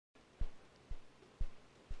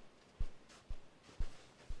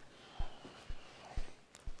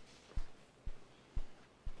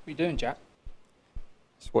you doing, Jack?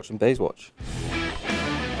 Just watching Baize Watch.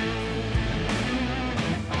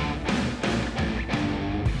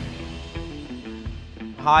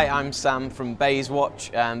 Hi, I'm Sam from Baize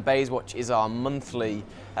Watch. Baize Watch is our monthly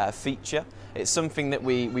feature. It's something that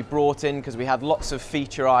we brought in because we had lots of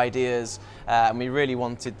feature ideas and we really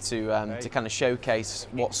wanted to kind of showcase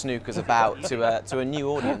what snooker's about to a new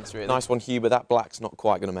audience, really. Nice one, Hugh, but that black's not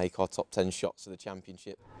quite going to make our top 10 shots of the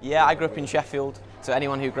championship. Yeah, I grew up in Sheffield, so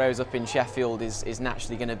anyone who grows up in Sheffield is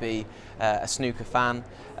naturally going to be a snooker fan.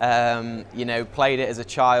 You know, played it as a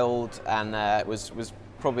child and was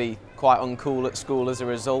probably quite uncool at school as a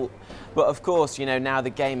result. But of course, you know, now the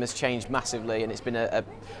game has changed massively and it's been a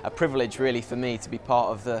privilege really for me to be part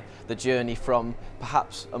of the journey from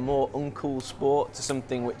perhaps a more uncool sport to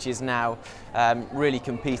something which is now really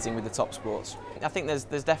competing with the top sports. I think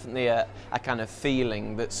there's definitely a kind of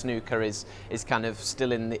feeling that snooker is kind of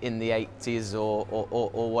still in the 80s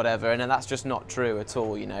or whatever, and that's just not true at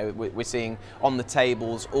all. You know, we're seeing on the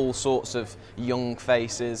tables all sorts of young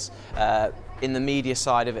faces, in the media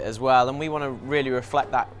side of it as well, and we want to really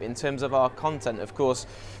reflect that in terms of our content. Of course,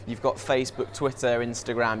 you've got Facebook, Twitter,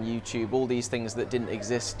 Instagram, YouTube, all these things that didn't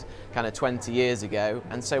exist kind of 20 years ago,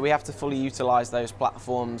 and so we have to fully utilise those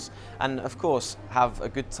platforms and of course have a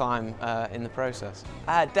good time in the process.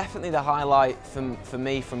 Definitely the highlight for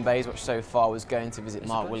me from Baize Watch so far was going to visit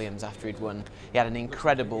Mark Williams after he'd won. He had an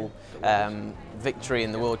incredible victory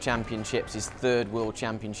in the World Championships, his third World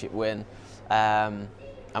Championship win.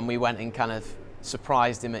 And we went and kind of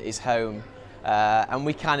surprised him at his home, and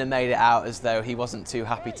we kind of made it out as though he wasn't too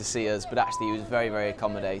happy to see us, but actually he was very, very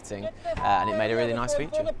accommodating, and it made a really nice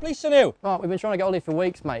feature. Mark, we've been trying to get hold of you for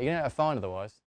weeks, mate. You're going to have to find otherwise.